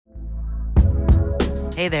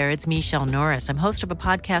Hey there, it's Michelle Norris. I'm host of a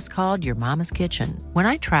podcast called Your Mama's Kitchen. When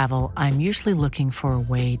I travel, I'm usually looking for a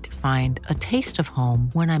way to find a taste of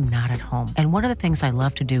home when I'm not at home. And one of the things I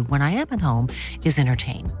love to do when I am at home is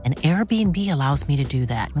entertain. And Airbnb allows me to do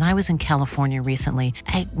that. When I was in California recently,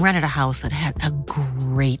 I rented a house that had a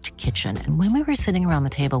great kitchen. And when we were sitting around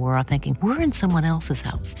the table, we were all thinking, we're in someone else's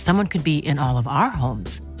house. Someone could be in all of our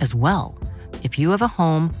homes as well. If you have a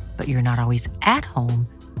home, but you're not always at home,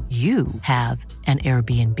 you have an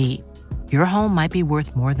Airbnb. Your home might be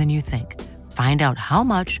worth more than you think. Find out how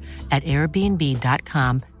much at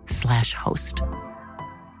airbnb.com/host.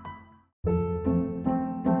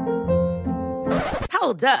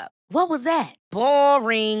 Hold up. What was that?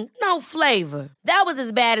 Boring. No flavor. That was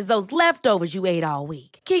as bad as those leftovers you ate all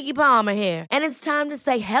week. Keke Palmer here, and it's time to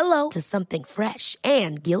say hello to something fresh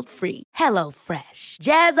and guilt-free. HelloFresh.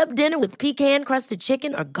 Jazz up dinner with pecan-crusted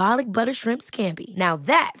chicken or garlic butter shrimp scampi. Now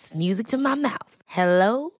that's music to my mouth.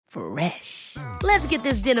 HelloFresh. Let's get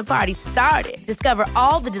this dinner party started. Discover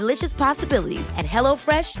all the delicious possibilities at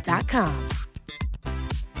hellofresh.com.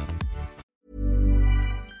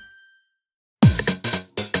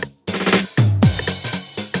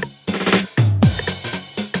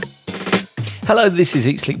 Hello, this is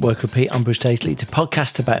Eat, Sleep, Work, Repeat. I'm Bruce Daisley. It's a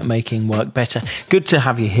podcast about making work better. Good to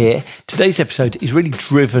have you here. Today's episode is really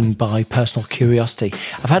driven by personal curiosity.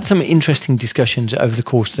 I've had some interesting discussions over the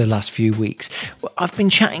course of the last few weeks. I've been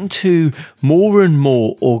chatting to more and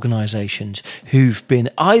more organisations who've been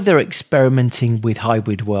either experimenting with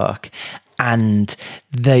hybrid work and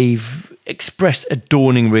they've expressed a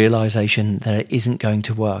dawning realisation that it isn't going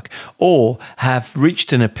to work, or have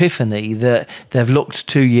reached an epiphany that they've looked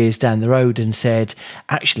 2 years down the road and said,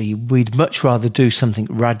 actually, we'd much rather do something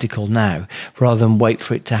radical now rather than wait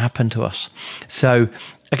for it to happen to us. So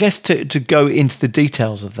I guess to go into the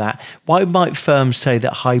details of that, why might firms say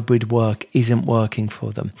that hybrid work isn't working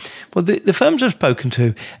for them? Well, the firms I've spoken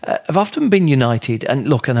to have often been united,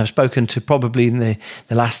 and I've spoken to probably in the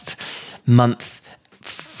last month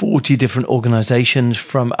 40 different organisations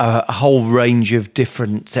from a whole range of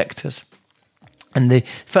different sectors. And the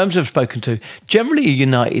firms I've spoken to generally are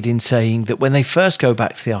united in saying that when they first go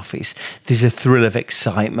back to the office, there's a thrill of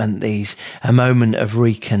excitement, there's a moment of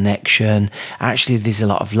reconnection, actually there's a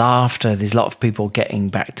lot of laughter, there's a lot of people getting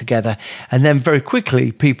back together. And then very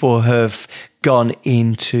quickly, people have gone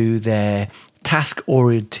into their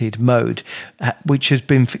task-oriented mode, which has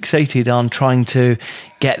been fixated on trying to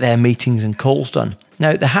get their meetings and calls done.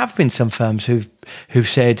 Now, there have been some firms who've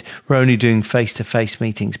said we're only doing face-to-face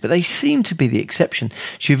meetings, but they seem to be the exception.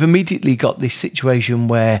 So you've immediately got this situation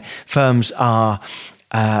where firms are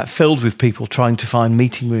filled with people trying to find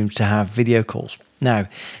meeting rooms to have video calls. Now,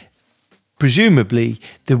 presumably,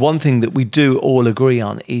 the one thing that we do all agree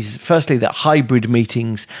on is, firstly, that hybrid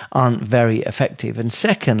meetings aren't very effective. And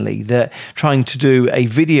secondly, that trying to do a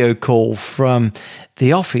video call from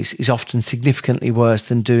the office is often significantly worse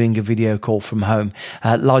than doing a video call from home,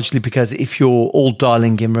 largely because if you're all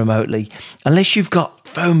dialing in remotely, unless you've got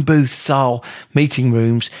phone booth style meeting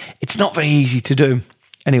rooms, it's not very easy to do.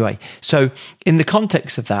 Anyway, so in the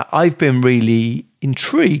context of that, I've been really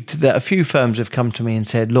intrigued that a few firms have come to me and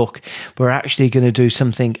said, look, we're actually going to do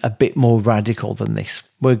something a bit more radical than this.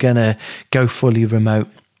 We're going to go fully remote.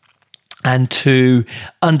 And to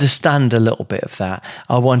understand a little bit of that,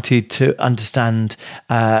 I wanted to understand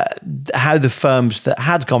how the firms that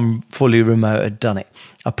had gone fully remote had done it.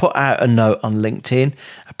 I put out a note on LinkedIn.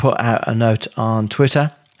 I put out a note on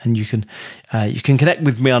Twitter. And you can connect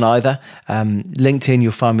with me on either. LinkedIn,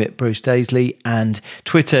 you'll find me at Bruce Daisley, and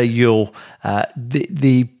Twitter, you'll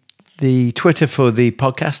the Twitter for the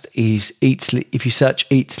podcast is Eat Sleep. If you search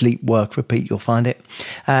Eat Sleep Work Repeat, you'll find it.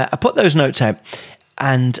 I put those notes out,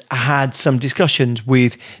 and I had some discussions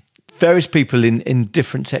with various people in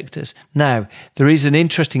different sectors. Now, there is an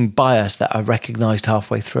interesting bias that I recognised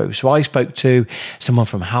halfway through. So I spoke to someone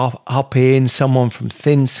from Hopin, someone from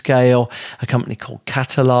ThinScale, a company called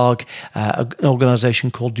Catalog, an organisation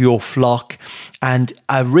called Your Flock. And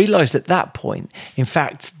I realised at that point, in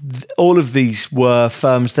fact, all of these were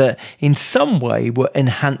firms that in some way were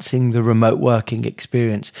enhancing the remote working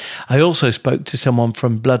experience. I also spoke to someone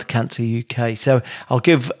from Blood Cancer UK. So I'll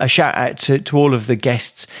give a shout out to all of the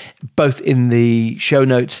guests, both in the show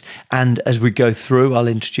notes and as we go through, I'll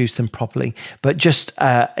introduce them properly. But just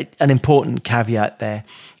an important caveat there.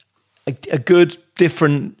 A good,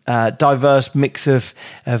 different, diverse mix of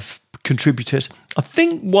contributors. I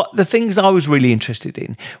think what the things I was really interested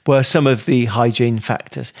in were some of the hygiene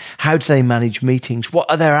factors. How do they manage meetings? What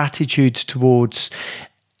are their attitudes towards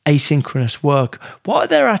asynchronous work. What are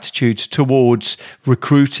their attitudes towards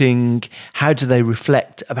recruiting? How do they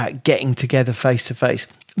reflect about getting together face to face?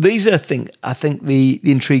 These are, I think, the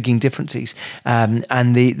intriguing differences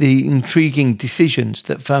and the intriguing decisions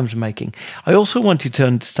that firms are making. I also wanted to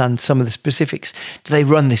understand some of the specifics. Do they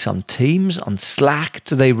run this on Teams, on Slack?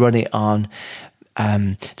 Do they run it on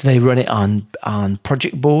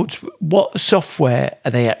project boards? What software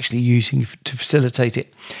are they actually using to facilitate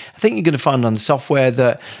it? I think you're going to find on the software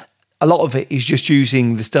that a lot of it is just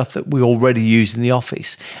using the stuff that we already use in the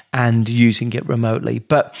office and using it remotely.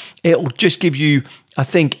 But it'll just give you, I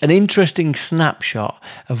think, an interesting snapshot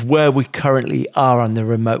of where we currently are on the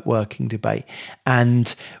remote working debate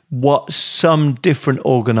and what some different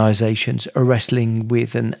organisations are wrestling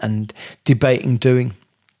with and debating doing.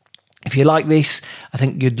 If you like this, I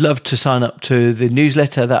think you'd love to sign up to the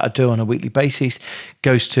newsletter that I do on a weekly basis.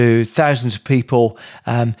 Goes to thousands of people,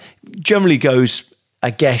 generally goes, I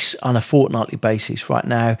guess, on a fortnightly basis right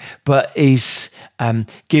now, but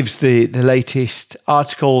gives the latest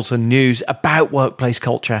articles and news about workplace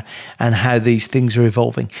culture and how these things are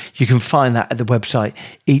evolving. You can find that at the website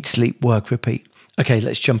Eat, Sleep, Work, Repeat. Okay,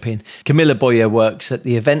 let's jump in. Camilla Boyer works at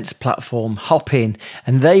the events platform Hopin,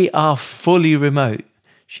 and they are fully remote.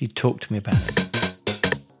 She talked to me about it.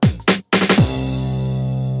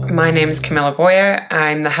 My name is Camilla Boyer.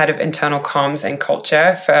 I'm the head of internal comms and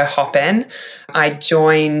culture for Hopin. I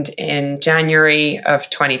joined in January of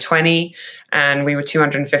 2020 and we were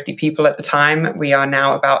 250 people at the time. We are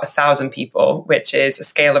now about 1,000 people, which is a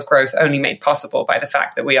scale of growth only made possible by the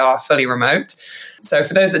fact that we are fully remote. So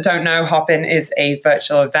for those that don't know, Hopin is a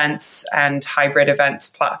virtual events and hybrid events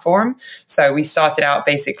platform. So we started out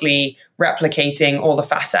basically replicating all the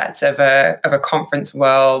facets of a conference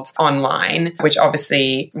world online, which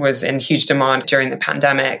obviously was in huge demand during the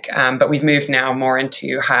pandemic. But we've moved now more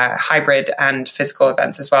into hybrid and physical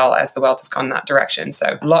events as well as the world has gone that direction.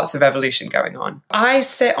 So lots of evolution going on. I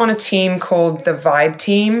sit on a team called the Vibe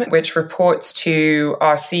team, which reports to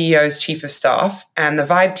our CEO's chief of staff. And the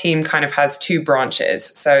Vibe team kind of has two branches.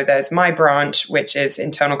 So there's my branch, which is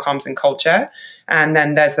internal comms and culture. And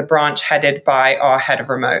then there's the branch headed by our head of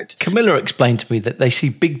remote. Camilla explained to me that they see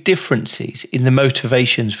big differences in the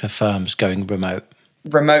motivations for firms going remote.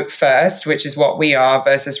 Remote first, which is what we are,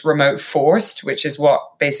 versus remote forced, which is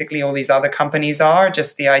what basically all these other companies are.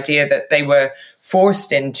 Just the idea that they were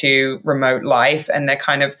forced into remote life and they're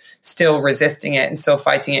kind of still resisting it and still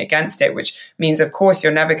fighting against it, which means, of course,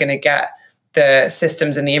 you're never going to get the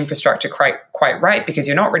systems and the infrastructure quite right because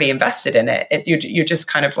you're not really invested in it. You're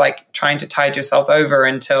just kind of like trying to tide yourself over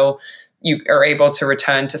until you are able to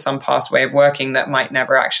return to some past way of working that might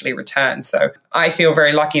never actually return. So I feel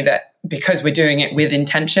very lucky that because we're doing it with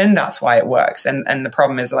intention, that's why it works. And the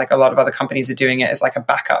problem is, like, a lot of other companies are doing it as like a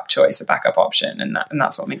backup choice, a backup option. And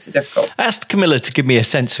that's what makes it difficult. I asked Camilla to give me a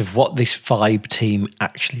sense of what this Vibe team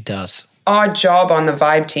actually does. Our job on the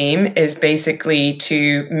Vibe team is basically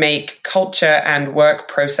to make culture and work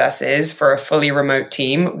processes for a fully remote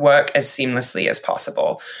team work as seamlessly as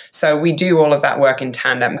possible. So we do all of that work in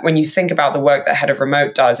tandem. When you think about the work that head of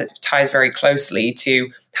remote does, it ties very closely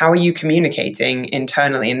to how are you communicating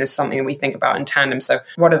internally? And this is something that we think about in tandem. So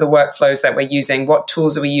what are the workflows that we're using? What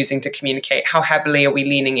tools are we using to communicate? How heavily are we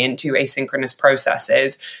leaning into asynchronous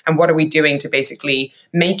processes? And what are we doing to basically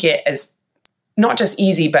make it as not just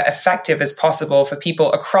easy, but effective as possible for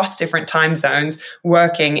people across different time zones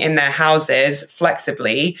working in their houses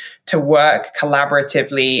flexibly to work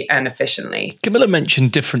collaboratively and efficiently. Camilla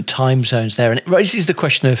mentioned different time zones there, and it raises the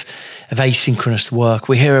question of asynchronous work.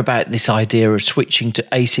 We hear about this idea of switching to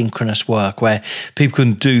asynchronous work where people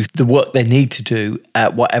can do the work they need to do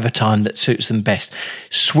at whatever time that suits them best,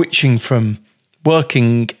 switching from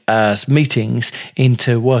working as meetings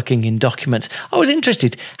into working in documents. I was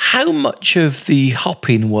interested, how much of the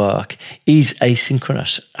Hopin work is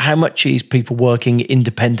asynchronous? How much is people working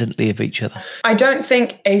independently of each other? I don't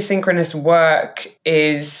think asynchronous work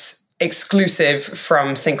is exclusive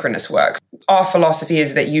from synchronous work. Our philosophy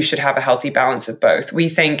is that you should have a healthy balance of both. We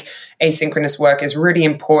think asynchronous work is really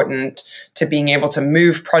important to being able to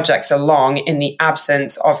move projects along in the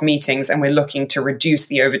absence of meetings, and we're looking to reduce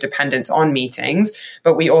the overdependence on meetings.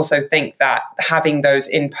 But we also think that having those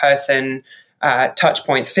in-person touch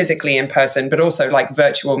points physically in person, but also like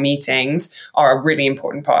virtual meetings are a really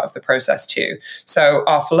important part of the process too. So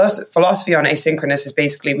our philosophy on asynchronous is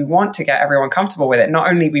basically we want to get everyone comfortable with it. Not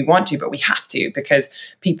only we want to, but we have to, because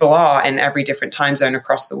people are in every different time zone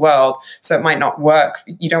across the world. So it might not work.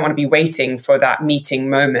 You don't want to be waiting for that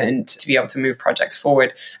meeting moment to be able to move projects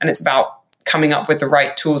forward. And it's about coming up with the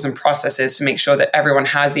right tools and processes to make sure that everyone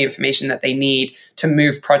has the information that they need to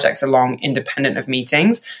move projects along independent of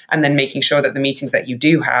meetings, and then making sure that the meetings that you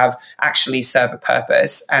do have actually serve a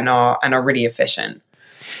purpose and are really efficient.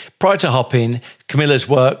 Prior to Hopin, Camilla's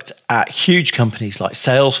worked at huge companies like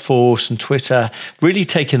Salesforce and Twitter, really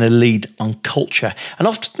taking a lead on culture. And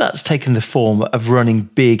often that's taken the form of running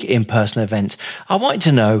big in-person events. I wanted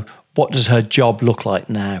to know, what does her job look like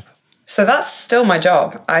now? So that's still my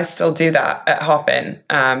job. I still do that at Hopin,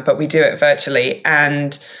 but we do it virtually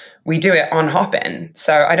and we do it on Hopin.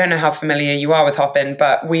 So I don't know how familiar you are with Hopin,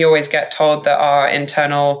 but we always get told that our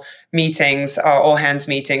internal meetings, our all hands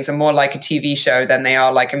meetings, are more like a TV show than they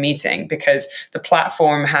are like a meeting, because the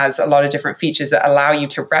platform has a lot of different features that allow you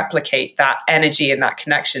to replicate that energy and that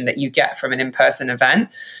connection that you get from an in-person event.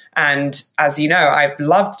 And as you know, I've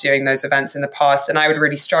loved doing those events in the past, and I would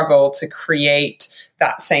really struggle to create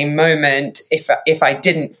that same moment if I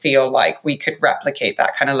didn't feel like we could replicate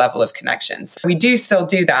that kind of level of connections. We do still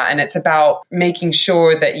do that. And it's about making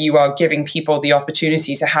sure that you are giving people the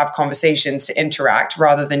opportunity to have conversations, to interact,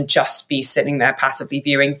 rather than just be sitting there passively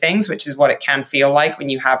viewing things, which is what it can feel like when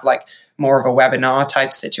you have like more of a webinar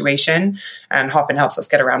type situation. And Hopin helps us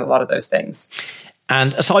get around a lot of those things.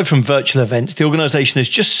 And aside from virtual events, the organisation has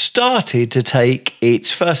just started to take its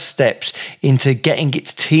first steps into getting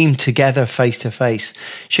its team together face-to-face.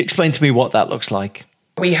 She explained to me what that looks like.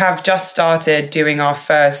 We have just started doing our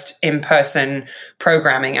first in-person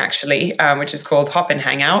programming, actually, which is called Hopin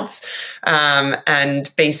Hangouts.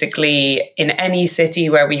 And basically, in any city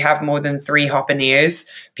where we have more than 3 Hopineers,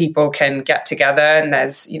 people can get together, and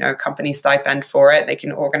there's, company stipend for it. They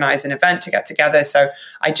can organize an event to get together. So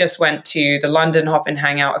I just went to the London Hopin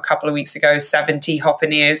Hangout a couple of weeks ago, 70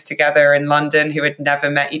 Hopineers together in London who had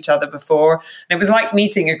never met each other before. And it was like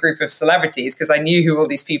meeting a group of celebrities, because I knew who all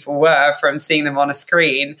these people were from seeing them on a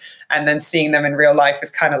screen, and then seeing them in real life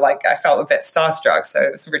was kind of like, I felt a bit starstruck. So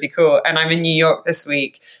it was really cool. And I'm in New York this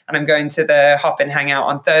week, and I'm going to the Hopin Hangout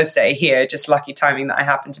on Thursday here. Just lucky timing that I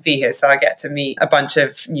happen to be here. So I get to meet a bunch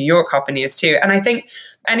of New York Hopineers too. And I think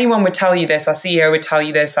anyone would tell you this. Our CEO would tell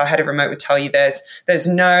you this. Our head of remote would tell you this. There's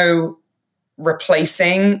no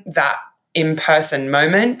replacing that in-person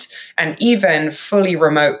moment. And even fully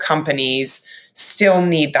remote companies still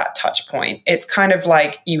need that touch point. It's kind of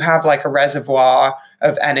like you have like a reservoir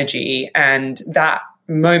of energy, and that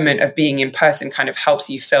moment of being in person kind of helps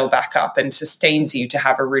you fill back up and sustains you to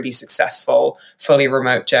have a really successful fully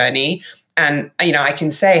remote journey. And I can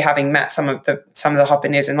say, having met some of the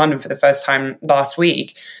Hopineers in London for the first time last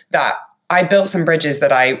week, that I built some bridges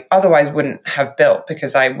that I otherwise wouldn't have built,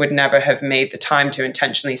 because I would never have made the time to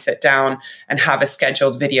intentionally sit down and have a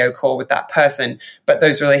scheduled video call with that person. But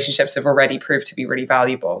those relationships have already proved to be really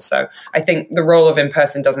valuable. So I think the role of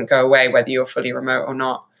in-person doesn't go away whether you're fully remote or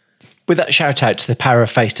not. With that shout out to the power of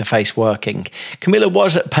face-to-face working, Camilla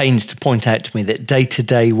was at pains to point out to me that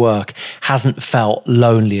day-to-day work hasn't felt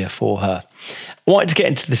lonelier for her. I wanted to get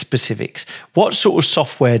into the specifics. What sort of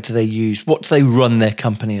software do they use? What do they run their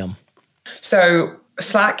company on? So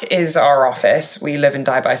Slack is our office. We live and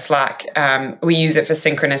die by Slack. We use it for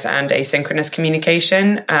synchronous and asynchronous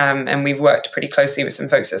communication. And we've worked pretty closely with some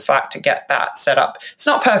folks at Slack to get that set up. It's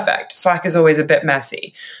not perfect. Slack is always a bit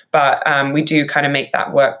messy, but we do kind of make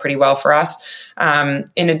that work pretty well for us.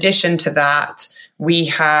 In addition to that, we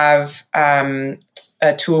have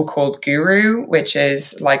a tool called Guru, which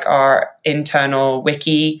is like our internal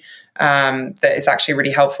wiki that is actually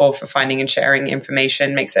really helpful for finding and sharing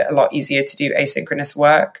information, makes it a lot easier to do asynchronous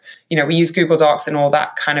work. We use Google Docs and all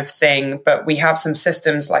that kind of thing, but we have some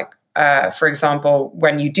systems like, for example,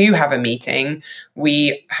 when you do have a meeting,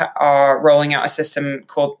 we are rolling out a system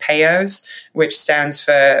called PAYOS, which stands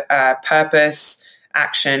for Purpose,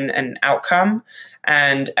 Action, and Outcome.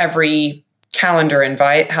 And every calendar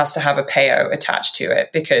invite has to have a PAYO attached to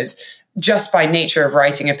it, because just by nature of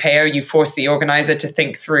writing a PAYO, you force the organizer to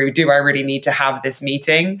think through, do I really need to have this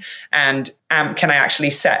meeting? And can I actually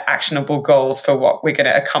set actionable goals for what we're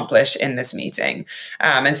going to accomplish in this meeting?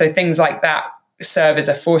 And so things like that serve as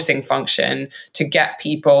a forcing function to get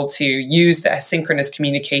people to use their synchronous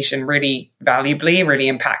communication really valuably,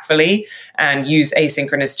 really impactfully, and use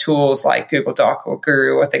asynchronous tools like Google Doc or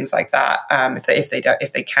Guru or things like that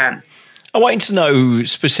if they can. I wanted to know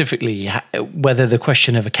specifically whether the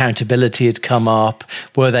question of accountability had come up.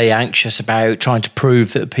 Were they anxious about trying to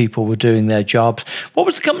prove that people were doing their jobs? What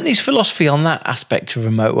was the company's philosophy on that aspect of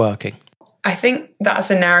remote working? I think that's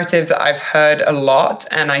a narrative that I've heard a lot,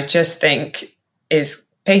 and I just think is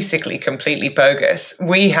basically completely bogus.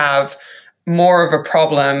 We have more of a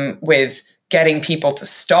problem with getting people to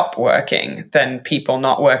stop working than people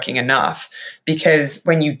not working enough. Because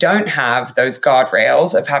when you don't have those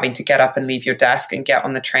guardrails of having to get up and leave your desk and get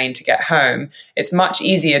on the train to get home, it's much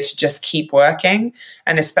easier to just keep working.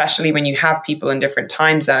 And especially when you have people in different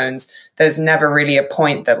time zones, there's never really a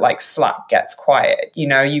point that like Slack gets quiet. You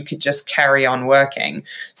know, you could just carry on working.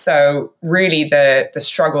 So really the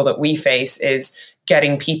struggle that we face is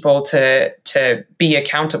getting people to be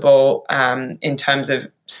accountable in terms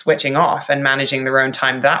of switching off and managing their own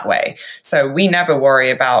time that way. So we never worry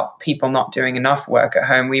about people not doing enough work at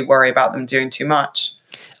home. We worry about them doing too much.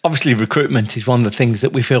 Obviously, recruitment is one of the things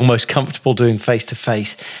that we feel most comfortable doing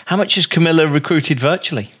face-to-face. How much has Camilla recruited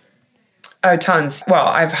virtually? Oh, tons. Well,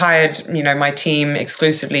 I've hired, my team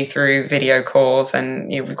exclusively through video calls, and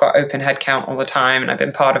we've got open headcount all the time. And I've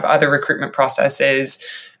been part of other recruitment processes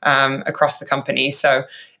across the company. So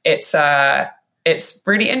it's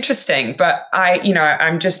really interesting. But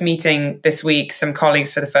I'm just meeting this week some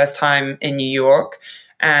colleagues for the first time in New York.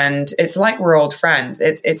 And it's like we're old friends.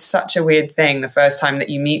 It's such a weird thing. The first time that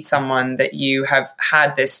you meet someone that you have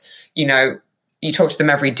had this, you talk to them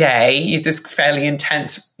every day, you have this fairly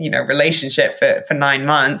intense, relationship for 9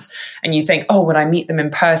 months. And you think, oh, when I meet them in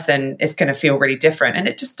person, it's going to feel really different. And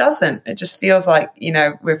it just doesn't. It just feels like,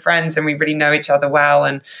 we're friends and we really know each other well.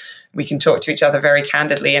 And we can talk to each other very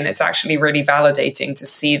candidly. And it's actually really validating to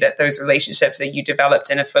see that those relationships that you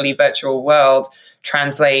developed in a fully virtual world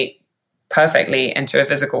translate perfectly into a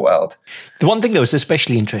physical world. The one thing I was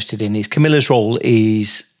especially interested in is Camilla's role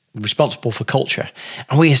is responsible for culture.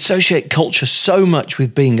 And we associate culture so much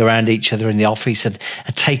with being around each other in the office and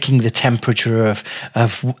taking the temperature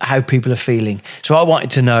of how people are feeling. So I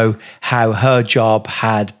wanted to know how her job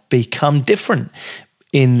had become different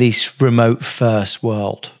in this remote first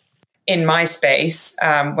world. In my space,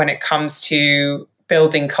 when it comes to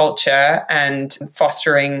building culture and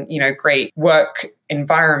fostering, great work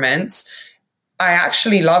environments, I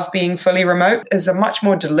actually love being fully remote. There's a much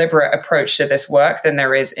more deliberate approach to this work than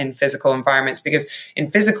there is in physical environments, because in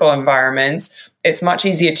physical environments, it's much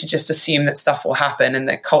easier to just assume that stuff will happen and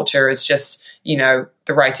that culture is just, the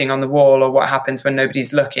writing on the wall or what happens when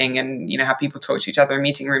nobody's looking and, how people talk to each other in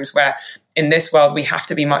meeting rooms, where in this world, we have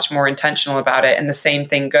to be much more intentional about it. And the same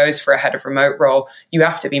thing goes for a head of remote role. You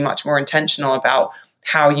have to be much more intentional about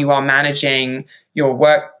how you are managing your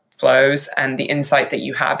workflows and the insight that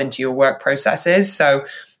you have into your work processes. So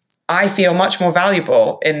I feel much more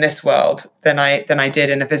valuable in this world than I did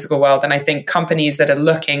in a physical world. And I think companies that are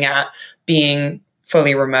looking at being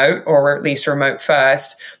fully remote, or at least remote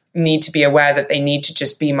first, need to be aware that they need to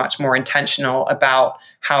just be much more intentional about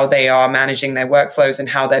how they are managing their workflows and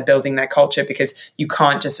how they're building their culture, because you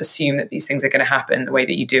can't just assume that these things are going to happen the way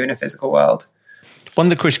that you do in a physical world. One of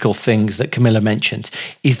the critical things that Camilla mentions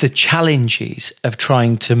is the challenges of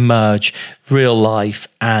trying to merge real life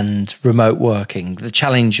and remote working, the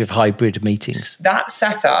challenge of hybrid meetings. That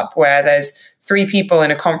setup where there's 3 people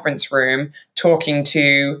in a conference room talking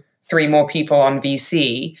to 3 more people on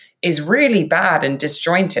VC is really bad and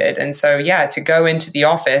disjointed. And so, to go into the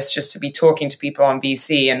office just to be talking to people on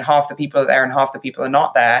VC and half the people are there and half the people are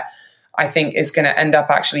not there, I think is going to end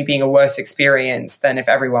up actually being a worse experience than if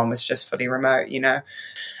everyone was just fully remote,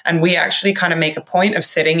 And we actually kind of make a point of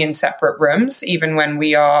sitting in separate rooms, even when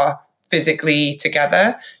we are physically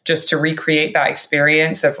together, just to recreate that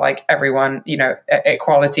experience of like everyone,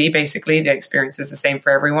 equality. Basically, the experience is the same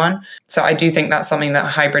for everyone. So I do think that's something that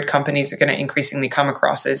hybrid companies are going to increasingly come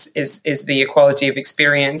across is the equality of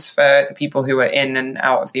experience for the people who are in and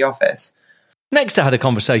out of the office. Next, I had a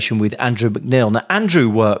conversation with Andrew McNeil. Now, Andrew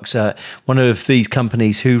works at one of these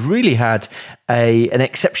companies who really had an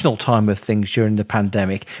exceptional time of things during the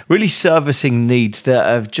pandemic, really servicing needs that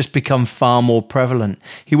have just become far more prevalent.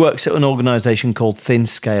 He works at an organisation called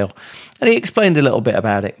ThinScale, and he explained a little bit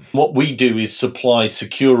about it. What we do is supply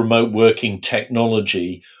secure remote working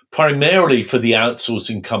technology primarily for the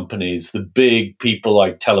outsourcing companies, the big people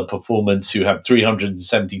like Teleperformance, who have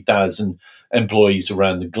 370,000 employees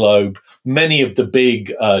around the globe. Many of the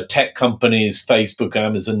big tech companies, Facebook,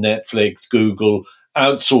 Amazon, Netflix, Google,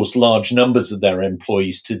 outsource large numbers of their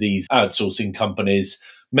employees to these outsourcing companies.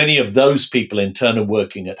 Many of those people in turn are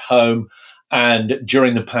working at home. And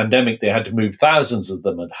during the pandemic, they had to move thousands of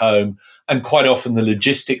them at home. And quite often the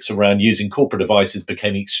logistics around using corporate devices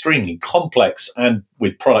became extremely complex, and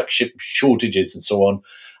with product shortages and so on.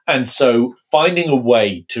 And so finding a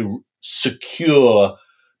way to secure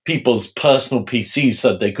people's personal PCs so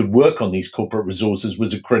that they could work on these corporate resources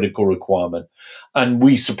was a critical requirement. And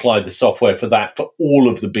we supplied the software for that for all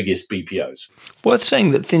of the biggest BPOs. Worth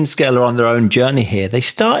saying that ThinScale are on their own journey here. They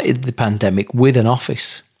started the pandemic with an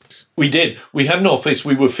office. We did. We had an office.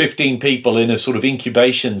 We were 15 people in a sort of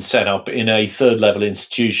incubation setup in a third level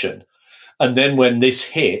institution. And then when this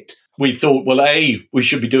hit, we thought, well, A, we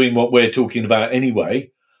should be doing what we're talking about anyway.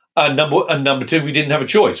 And number two, we didn't have a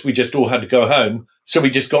choice. We just all had to go home. So we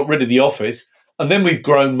just got rid of the office. And then we've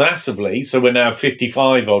grown massively. So we're now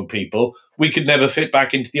 55 odd people. We could never fit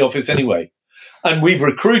back into the office anyway. And we've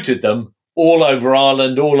recruited them all over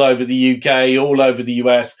Ireland, all over the UK, all over the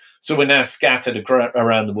US. So we're now scattered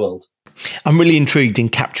around the world. I'm really intrigued in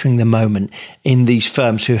capturing the moment in these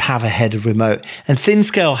firms who have a head of remote, and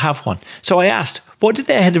ThinScale have one. So I asked, what did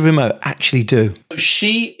their head of remote actually do?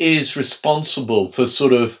 She is responsible for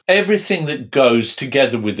sort of everything that goes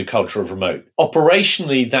together with the culture of remote.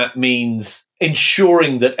 Operationally, that means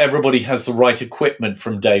ensuring that everybody has the right equipment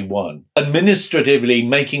from day one. Administratively,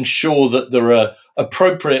 making sure that there are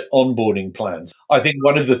appropriate onboarding plans. I think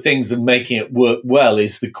one of the things of making it work well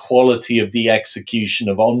is the quality of the execution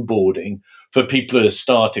of onboarding for people who are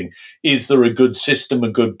starting. Is there a good system,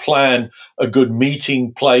 a good plan, a good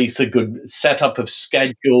meeting place, a good setup of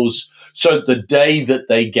schedules, so that the day that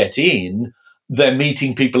they get in, they're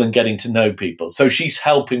meeting people and getting to know people. So she's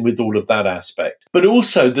helping with all of that aspect. But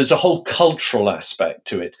also there's a whole cultural aspect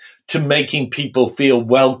to it, to making people feel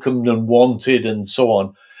welcomed and wanted and so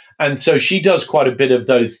on. And so she does quite a bit of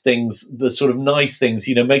those things, the sort of nice things,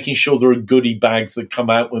 you know, making sure there are goodie bags that come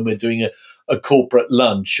out when we're doing a corporate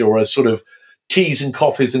lunch, or a sort of teas and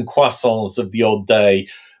coffees and croissants of the odd day,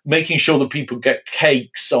 making sure that people get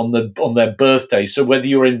cakes on their birthday. So whether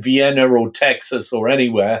you're in Vienna or Texas or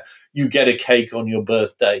anywhere, you get a cake on your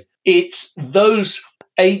birthday. It's those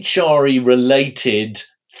HRE related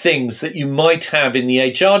things that you might have in the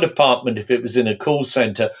HR department if it was in a call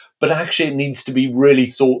center, but actually it needs to be really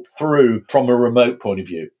thought through from a remote point of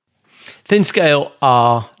view. ThinScale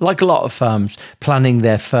are, like a lot of firms, planning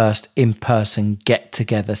their first in-person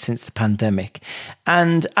get-together since the pandemic.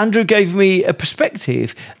 And Andrew gave me a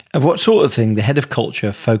perspective of what sort of thing the head of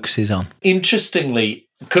culture focuses on. Interestingly,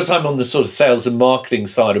 because I'm on the sort of sales and marketing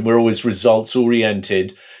side and we're always results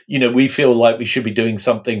oriented, you know, we feel like we should be doing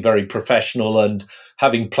something very professional and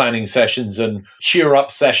having planning sessions and cheer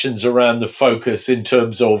up sessions around the focus in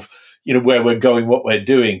terms of, you know, where we're going, what we're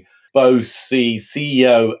doing. Both the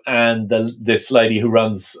CEO and this lady who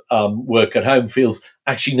runs Work at Home feels,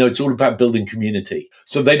 actually, no, it's all about building community.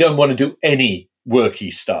 So they don't want to do any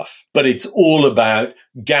worky stuff, but it's all about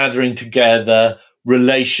gathering together,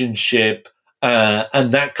 relationship,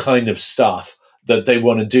 and that kind of stuff that they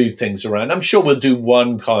want to do things around. I'm sure we'll do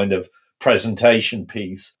one kind of presentation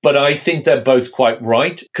piece, but I think they're both quite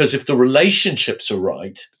right, because if the relationships are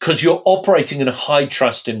right, because you're operating in a high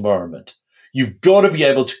trust environment, you've got to be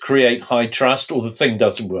able to create high trust or the thing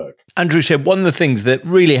doesn't work. Andrew said one of the things that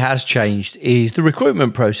really has changed is the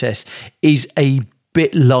recruitment process is a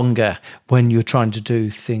bit longer when you're trying to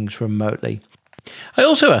do things remotely. I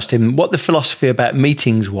also asked him what the philosophy about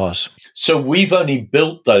meetings was. So we've only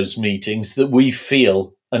built those meetings that we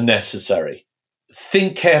feel are necessary.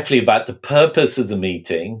 Think carefully about the purpose of the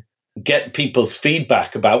meeting, get people's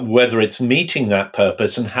feedback about whether it's meeting that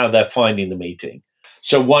purpose and how they're finding the meeting.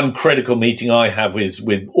 So one critical meeting I have is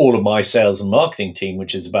with all of my sales and marketing team,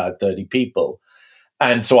 which is about 30 people.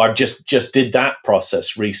 And so I've just did that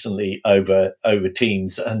process recently over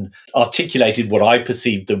Teams and articulated what I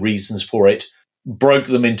perceived the reasons for it, broke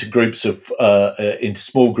them into groups into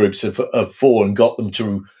small groups of 4 and got them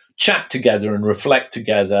to chat together and reflect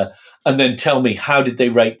together and then tell me how did they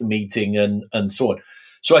rate the meeting and so on.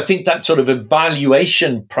 So I think that sort of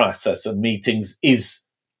evaluation process of meetings is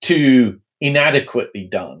too inadequately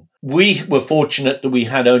done. We were fortunate that we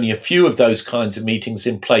had only a few of those kinds of meetings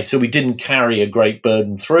in place, so we didn't carry a great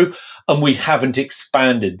burden through, and we haven't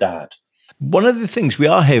expanded that. One of the things we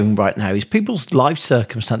are hearing right now is people's life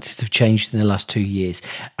circumstances have changed in the last 2 years,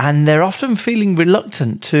 and they're often feeling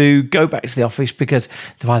reluctant to go back to the office because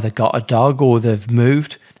they've either got a dog or they've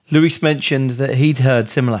moved. Luis mentioned that he'd heard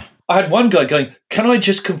similar. I had one guy going, "Can I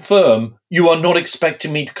just confirm you are not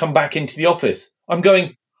expecting me to come back into the office?" I'm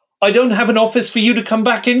going, I don't have an office for you to come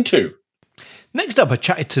back into. Next up, I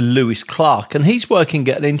chatted to Lewis Clark, and he's working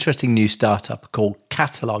at an interesting new startup called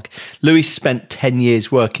Catalog. Lewis spent 10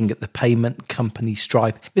 years working at the payment company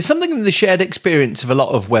Stripe. There's something in the shared experience of a lot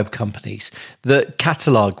of web companies that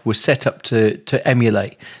Catalog was set up to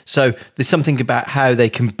emulate. So there's something about how they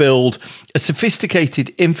can build a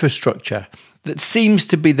sophisticated infrastructure that seems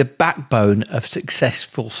to be the backbone of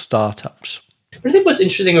successful startups. But I think what's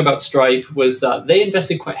interesting about Stripe was that they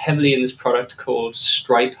invested quite heavily in this product called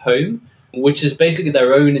Stripe Home. which is basically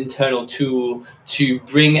their own internal tool to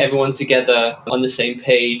bring everyone together on the same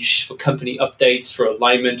page for company updates, for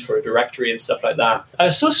alignment, for a directory and stuff like that. I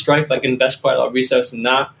saw Stripe invest quite a lot of resource in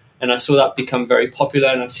that. And I saw that become very popular.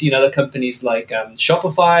 And I've seen other companies like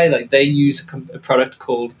Shopify, they use a product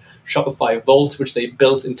called Shopify Vault, which they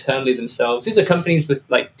built internally themselves. These are companies with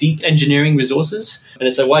deep engineering resources. And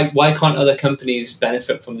it's why can't other companies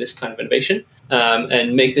benefit from this kind of innovation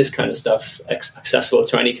and make this kind of stuff accessible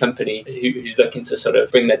to any company who's looking to sort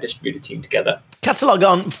of bring their distributed team together? Catalog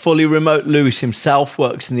aren't fully remote. Lewis himself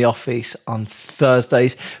works in the office on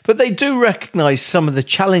Thursdays, but they do recognise some of the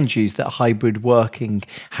challenges that hybrid working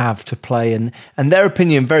have to play. And their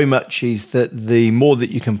opinion very much is that the more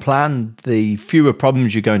that you can plan, the fewer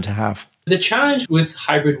problems you're going to have. The challenge with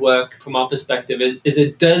hybrid work from our perspective is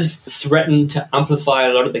it does threaten to amplify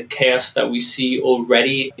a lot of the chaos that we see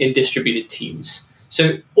already in distributed teams.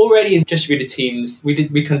 So already in distributed teams,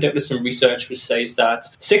 we conducted some research which says that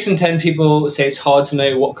 6 in 10 people say it's hard to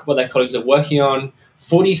know what their colleagues are working on.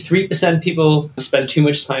 43% people spend too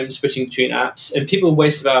much time switching between apps, and people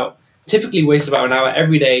typically waste about an hour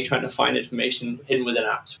every day trying to find information hidden within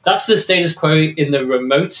apps. That's the status quo in the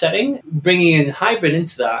remote setting. Bringing in hybrid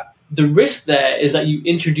into that, the risk there is that you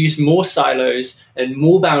introduce more silos and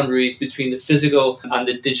more boundaries between the physical and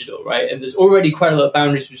the digital, right? And there's already quite a lot of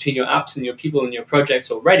boundaries between your apps and your people and your projects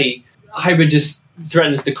already. Hybrid just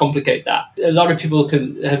threatens to complicate that. A lot of people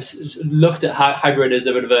have looked at hybrid as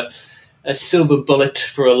a bit of a silver bullet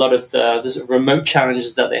for a lot of the sort of remote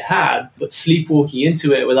challenges that they had, but sleepwalking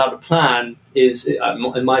into it without a plan is,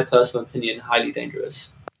 in my personal opinion, highly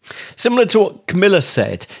dangerous. Similar to what Camilla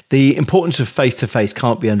said, the importance of face-to-face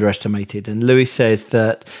can't be underestimated. And Lewis says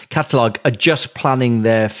that Catalog are just planning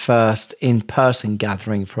their first in-person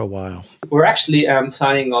gathering for a while. We're actually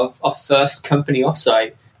planning our first company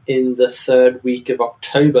offsite in the third week of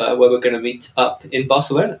October, where we're going to meet up in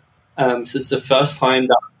Barcelona. So it's the first time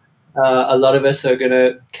that a lot of us are going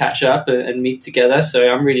to catch up and meet together.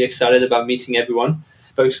 So I'm really excited about meeting everyone,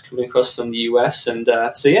 folks coming across from the US. And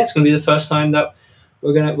it's going to be the first time that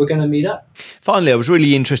we're gonna meet up. Finally, I was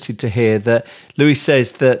really interested to hear that Lewis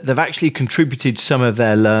says that they've actually contributed some of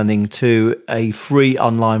their learning to a free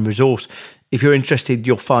online resource. If you're interested,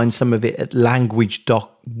 you'll find some of it at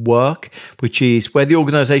language.work, which is where the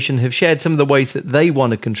organisation have shared some of the ways that they want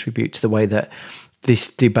to contribute to the way that this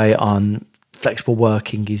debate on flexible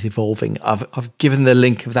working is evolving. I've given the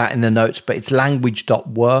link of that in the notes, but it's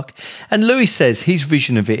language.work. And Lewis says his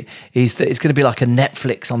vision of it is that it's going to be like a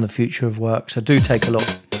Netflix on the future of work. So do take a look.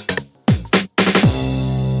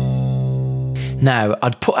 Now,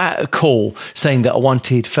 I'd put out a call saying that I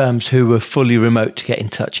wanted firms who were fully remote to get in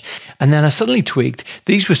touch. And then I suddenly twigged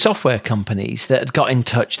these were software companies that had got in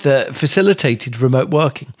touch that facilitated remote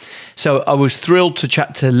working. So I was thrilled to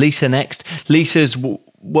chat to Lisa next. Lisa's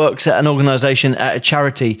works at an organisation, at a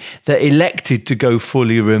charity that elected to go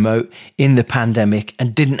fully remote in the pandemic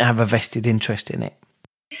and didn't have a vested interest in it.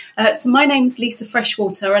 So my name's Lisa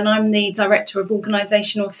Freshwater and I'm the Director of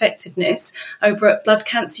Organisational Effectiveness over at Blood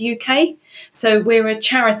Cancer UK. So we're a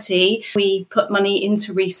charity. We put money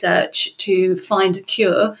into research to find a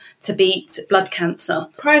cure to beat blood cancer.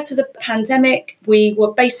 Prior to the pandemic, we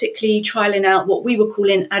were basically trialling out what we were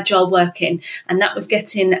calling agile working, and that was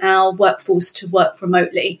getting our workforce to work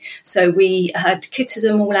remotely. So we had kitted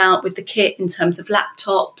them all out with the kit in terms of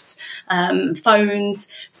laptops,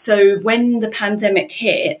 phones. So when the pandemic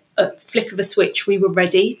hit, a flick of a switch, we were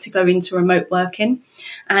ready to go into remote working,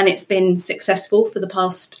 and it's been successful for the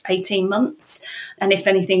past 18 months. And if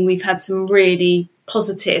anything, we've had some really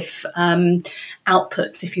positive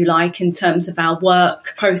outputs, if you like, in terms of our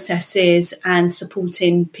work processes and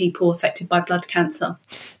supporting people affected by blood cancer.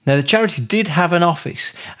 Now, the charity did have an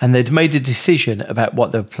office and they'd made a decision about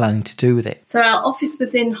what they were planning to do with it. So our office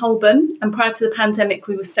was in Holborn, and prior to the pandemic,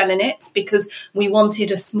 we were selling it because we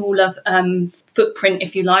wanted a smaller footprint,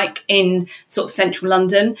 if you like, in sort of central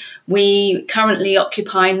London. We currently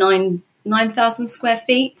occupy 9,000 square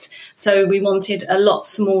feet. So we wanted a lot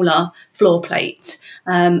smaller floor plate,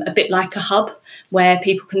 a bit like a hub where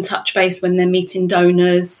people can touch base when they're meeting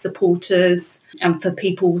donors, supporters, and for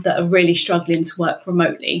people that are really struggling to work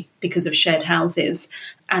remotely because of shared houses,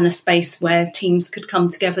 and a space where teams could come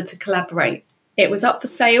together to collaborate. It was up for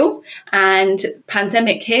sale and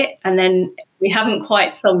pandemic hit, and then we haven't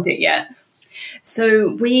quite sold it yet.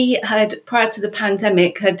 So we had, prior to the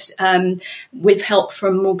pandemic, with help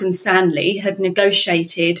from Morgan Stanley, had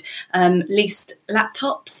negotiated leased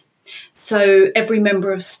laptops. So every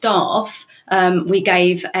member of staff we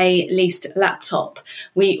gave a leased laptop.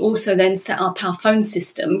 We also then set up our phone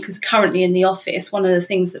system, because currently in the office, one of the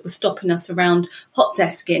things that was stopping us around hot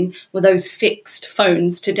desking were those fixed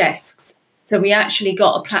phones to desks. So we actually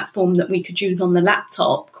got a platform that we could use on the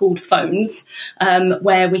laptop called Phones,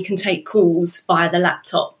 where we can take calls via the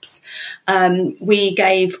laptops. We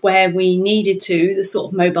gave, where we needed to, the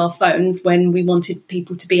sort of mobile phones when we wanted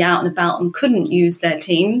people to be out and about and couldn't use their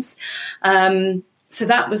Teams. So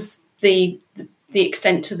that was the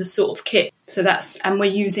extent to the sort of kit. And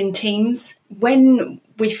we're using Teams. When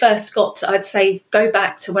we first got, I'd say, go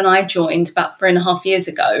back to when I joined about 3.5 years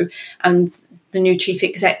ago, and the new chief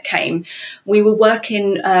exec came, we were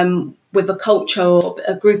working with a culture or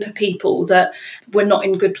a group of people that were not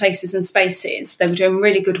in good places and spaces. They were doing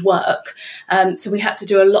really good work. So we had to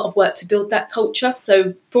do a lot of work to build that culture.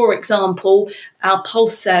 So, for example, our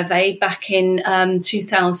Pulse survey back in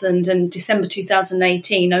December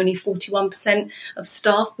 2018, only 41% of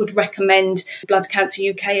staff would recommend Blood Cancer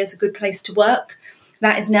UK as a good place to work.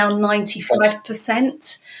 That is now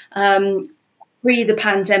 95%. Pre the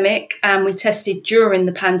pandemic, and we tested during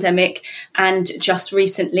the pandemic, and just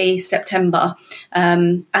recently September,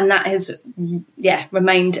 and that has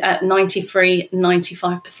remained at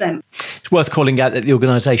 93-95%. It's worth calling out that the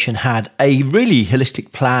organisation had a really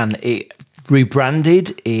holistic plan. It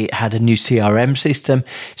rebranded, it had a new CRM system,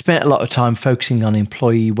 spent a lot of time focusing on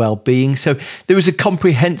employee well-being, so there was a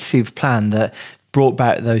comprehensive plan that brought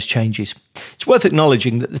about those changes. It's worth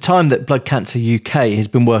acknowledging that the time that Blood Cancer UK has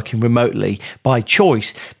been working remotely by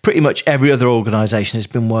choice, pretty much every other organisation has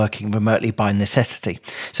been working remotely by necessity.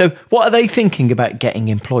 So what are they thinking about getting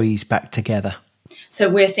employees back together? So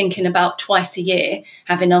we're thinking about twice a year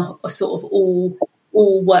having a sort of all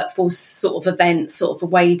workforce sort of event, sort of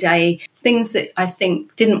away day. Things that I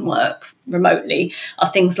think didn't work remotely are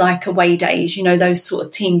things like away days, those sort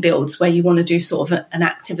of team builds where you want to do sort of an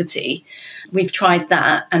activity. We've tried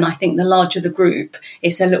that, and I think the larger the group,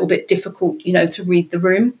 it's a little bit difficult, to read the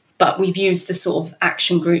room. But we've used the sort of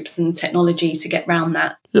action groups and technology to get around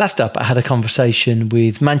that. Last up, I had a conversation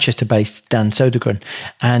with Manchester-based Dan Sodergren,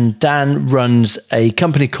 and Dan runs a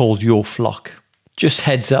company called Your Flock. Just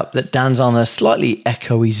heads up that Dan's on a slightly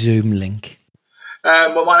echoey Zoom link.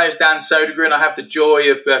 Well, my name is Dan Sodergren. I have the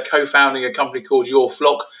joy of co-founding a company called Your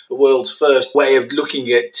Flock, the world's first way of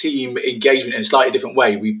looking at team engagement in a slightly different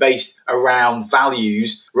way. We base around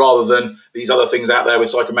values rather than these other things out there with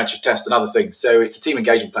psychometric tests and other things. So it's a team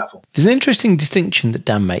engagement platform. There's an interesting distinction that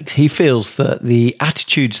Dan makes. He feels that the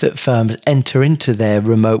attitudes that firms enter into their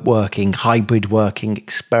remote working, hybrid working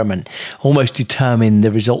experiment almost determine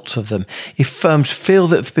the results of them. If firms feel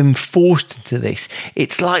that they've been forced into this,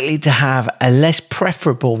 it's likely to have a less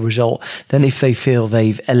preferable result than if they feel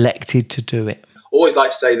they've elected to do it. Always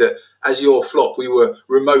like to say that as Your Flock, we were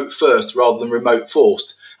remote first rather than remote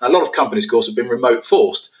forced. And a lot of companies, of course, have been remote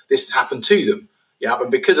forced. This has happened to them. Yeah,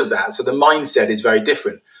 and because of that, so the mindset is very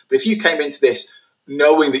different. But if you came into this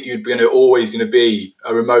knowing that you're always going to be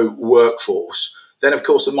a remote workforce, then of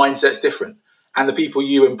course the mindset's different. And the people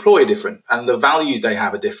you employ are different. And the values they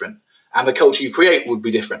have are different. And the culture you create would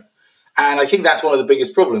be different. And I think that's one of the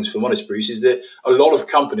biggest problems, if I'm honest, Bruce, is that a lot of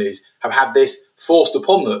companies have had this forced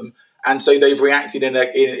upon them. And so they've reacted in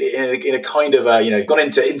a kind of gone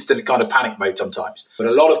into instant kind of panic mode sometimes. But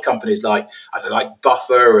a lot of companies like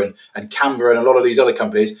Buffer and Canva and a lot of these other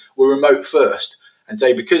companies were remote first. And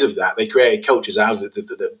so because of that, they created cultures out of it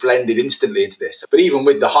that blended instantly into this. But even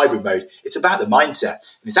with the hybrid mode, it's about the mindset.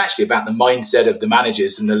 And it's actually about the mindset of the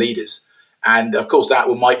managers and the leaders. And of course, that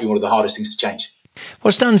might be one of the hardest things to change.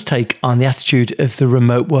 What's Dan's take on the attitude of the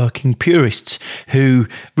remote working purists who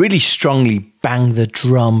really strongly bang the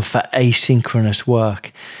drum for asynchronous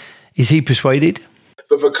work? Is he persuaded?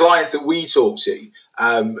 But for clients that we talk to,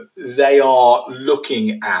 they are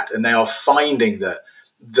looking at and they are finding that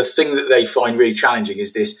the thing that they find really challenging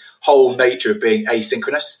is this whole nature of being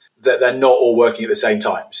asynchronous, that they're not all working at the same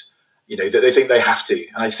times. That they think they have to.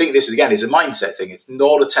 And I think this, again, is a mindset thing. It's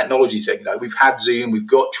not a technology thing. We've had Zoom, we've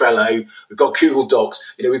got Trello, we've got Google Docs.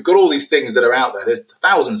 We've got all these things that are out there. There's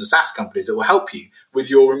thousands of SaaS companies that will help you with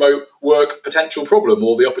your remote work potential problem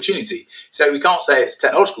or the opportunity. So we can't say it's a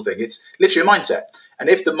technological thing. It's literally a mindset. And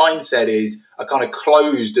if the mindset is a kind of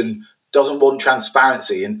closed and doesn't want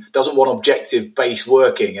transparency and doesn't want objective-based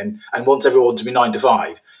working and wants everyone to be 9 to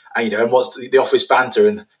 5, and wants the office banter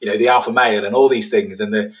and, the alpha male and all these things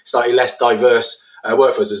and the slightly less diverse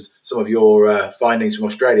workforce, as some of your findings from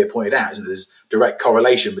Australia pointed out, isn't there? There's direct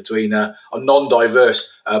correlation between a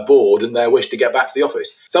non-diverse board and their wish to get back to the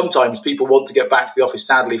office. Sometimes people want to get back to the office,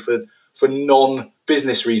 sadly, for for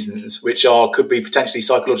non-business reasons, which could be potentially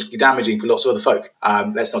psychologically damaging for lots of other folk.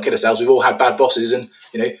 Let's not kid ourselves. We've all had bad bosses, and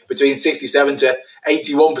between 67 to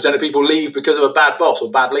 81% of people leave because of a bad boss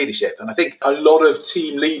or bad leadership. And I think a lot of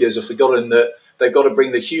team leaders have forgotten that they've got to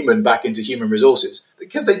bring the human back into human resources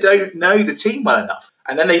because they don't know the team well enough.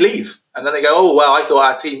 And then they leave. And then they go, oh, well, I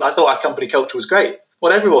thought our company culture was great.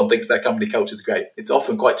 Well, everyone thinks their company culture is great. It's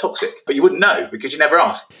often quite toxic, but you wouldn't know because you never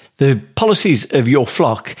ask. The policies of your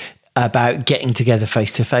flock about getting together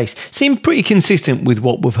face-to-face seem pretty consistent with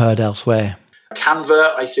what we've heard elsewhere.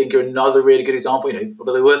 Canva, I think, are another really good example. What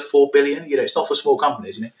are they worth? 4 billion. It's not for small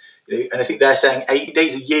companies. And I think they're saying 8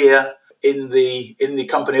 days a year in the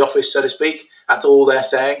company office, so to speak. That's all they're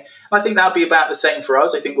saying. And I think that'll be about the same for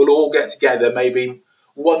us. I think we'll all get together maybe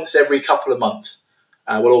once every couple of months.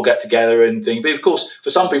 We'll all get together and think. But of course, for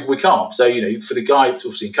some people we can't. So for the guy,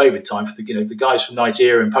 obviously in COVID time, for the guys from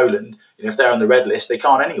Nigeria and Poland, if they're on the red list, they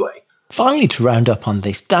can't anyway. Finally, to round up on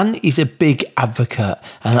this, Dan is a big advocate,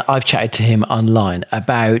 and I've chatted to him online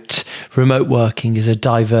about remote working as a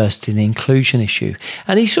diversity and inclusion issue.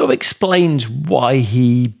 And he sort of explains why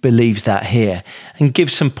he believes that here and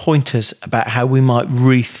gives some pointers about how we might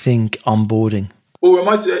rethink onboarding. Well,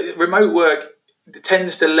 remote work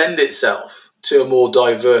tends to lend itself to a more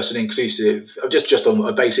diverse and inclusive, just on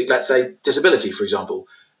a basic, let's say, disability, for example.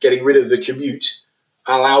 Getting rid of the commute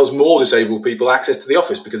allows more disabled people access to the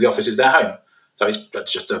office because the office is their home. So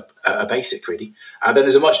that's just a basic, really. And then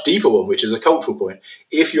there's a much deeper one, which is a cultural point.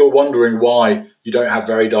 If you're wondering why you don't have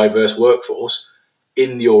very diverse workforce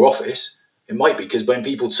in your office, it might be because when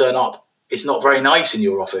people turn up, it's not very nice in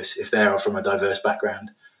your office if they are from a diverse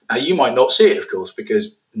background. Now, you might not see it, of course,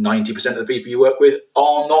 because 90% of the people you work with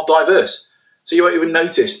are not diverse. So you won't even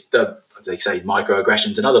notice as they say,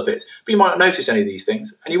 microaggressions and other bits. But you might not notice any of these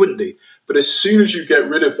things, and you wouldn't do. But as soon as you get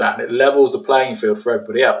rid of that and it levels the playing field for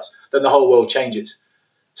everybody else, then the whole world changes.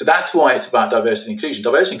 So that's why it's about diversity and inclusion.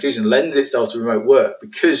 Diversity and inclusion lends itself to remote work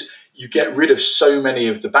because you get rid of so many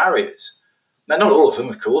of the barriers. Now, not all of them,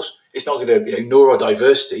 of course. It's not going to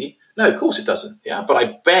neurodiversity. No, of course it doesn't. Yeah, but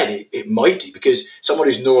I bet it might do because someone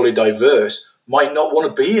who's neurodiverse might not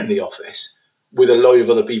want to be in the office with a load of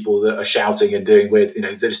other people that are shouting and doing weird,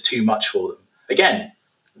 that is too much for them. Again,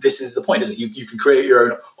 this is the point, isn't it? You can create your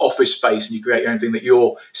own office space and you create your own thing that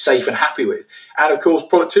you're safe and happy with. And of course,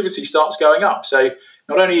 productivity starts going up. So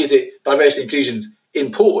not only is it diversity and inclusion's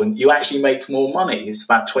important, you actually make more money. It's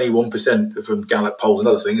about 21% from Gallup polls and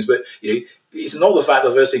other things. But it's not the fact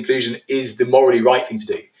that diversity and inclusion is the morally right thing to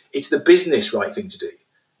do. It's the business right thing to do.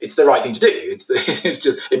 It's the right thing to do. It's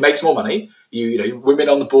just it makes more money. Women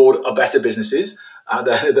on the board are better businesses.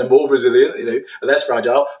 They're more resilient. Less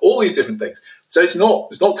fragile. All these different things. So it's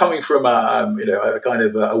not coming from a kind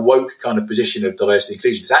of a woke kind of position of diversity and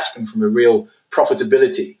inclusion. It's actually coming from a real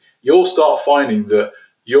profitability. You'll start finding that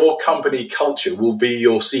your company culture will be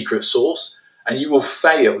your secret sauce, and you will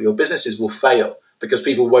fail. Your businesses will fail because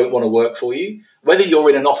people won't want to work for you, whether you're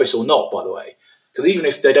in an office or not. By the way, because even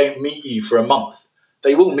if they don't meet you for a month,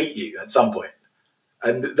 they will meet you at some point.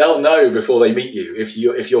 And they'll know before they meet you if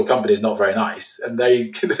your company is not very nice, and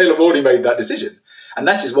they'll have already made that decision. And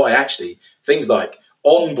that is why actually things like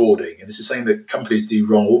onboarding, and this is something that companies do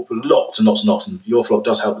wrong lots and lots and lots, and your flock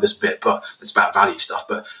does help with this a bit, but it's about value stuff.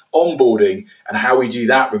 But onboarding and how we do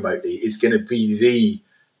that remotely is going to be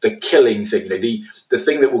the killing thing. The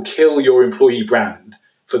thing that will kill your employee brand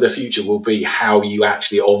for the future will be how you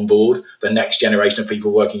actually onboard the next generation of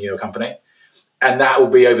people working in your company. And that will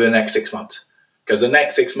be over the next 6 months. Because the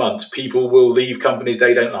next 6 months, people will leave companies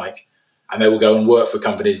they don't like, and they will go and work for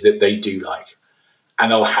companies that they do like. And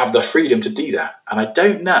they'll have the freedom to do that. And I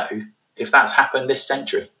don't know if that's happened this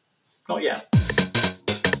century. Not yet.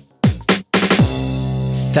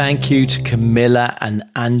 Thank you to Camilla and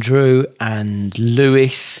Andrew and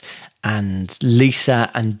Lewis and Lisa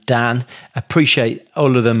and Dan. Appreciate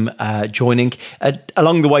all of them joining.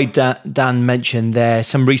 Along the way, Dan mentioned there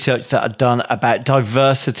some research that I'd done about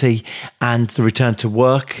diversity and the return to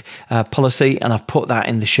work policy, and I've put that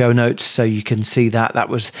in the show notes so you can see that. That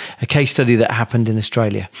was a case study that happened in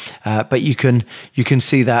Australia, but you can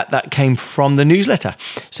see that came from the newsletter.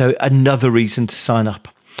 So another reason to sign up.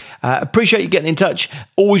 Appreciate you getting in touch.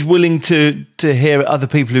 Always willing to hear other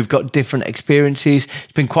people who've got different experiences.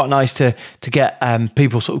 It's been quite nice to get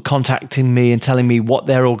people sort of contacting me and telling me what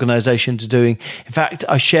their organisations are doing. In fact,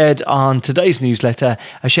 I shared on today's newsletter,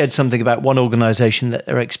 I shared something about one organisation that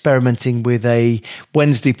are experimenting with a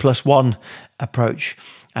Wednesday+1 approach.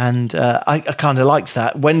 And I kind of liked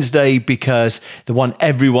that. Wednesday because they want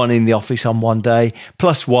everyone in the office on one day,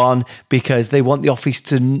 +1 because they want the office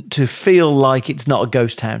to feel like it's not a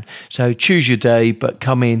ghost town. So choose your day, but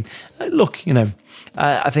come in. Look,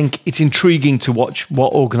 I think it's intriguing to watch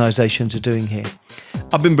what organisations are doing here.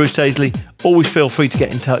 I've been Bruce Daisley. Always feel free to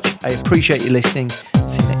get in touch. I appreciate you listening.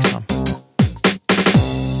 See you next time.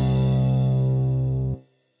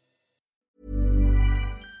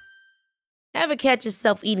 Ever catch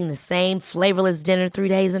yourself eating the same flavorless dinner 3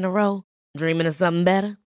 days in a row? Dreaming of something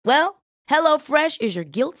better? Well, HelloFresh is your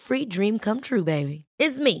guilt-free dream come true, baby.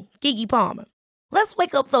 It's me, Keke Palmer. Let's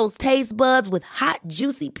wake up those taste buds with hot,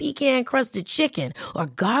 juicy pecan-crusted chicken or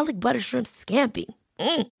garlic butter shrimp scampi.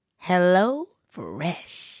 Hello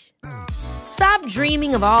Fresh. Stop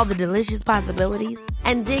dreaming of all the delicious possibilities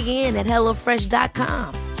and dig in at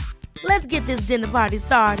HelloFresh.com. Let's get this dinner party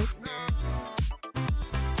started.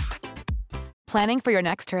 Planning for your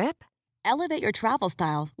next trip? Elevate your travel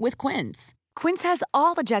style with Quince. Quince has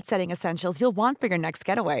all the jet-setting essentials you'll want for your next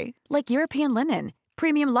getaway, like European linen,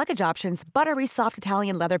 premium luggage options, buttery soft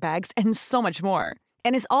Italian leather bags, and so much more.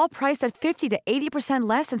 And is all priced at 50 to 80%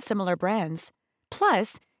 less than similar brands.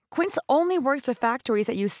 Plus, Quince only works with factories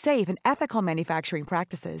that use safe and ethical manufacturing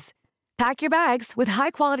practices. Pack your bags with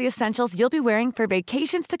high-quality essentials you'll be wearing for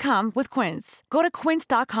vacations to come with Quince. Go to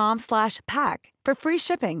quince.com/pack for free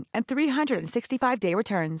shipping and 365-day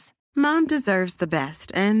returns. Mom deserves the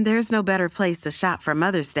best, and there's no better place to shop for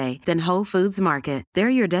Mother's Day than Whole Foods Market. They're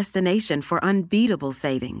your destination for unbeatable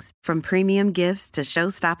savings, from premium gifts to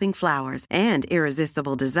show-stopping flowers and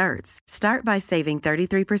irresistible desserts. Start by saving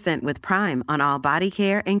 33% with Prime on all body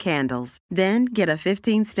care and candles. Then get a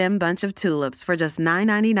 15-stem bunch of tulips for just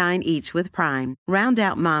 $9.99 each with Prime. Round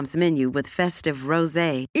out Mom's menu with festive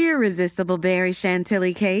rosé, irresistible berry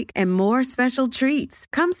chantilly cake, and more special treats.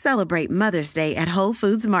 Come celebrate Mother's Day at Whole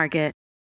Foods Market.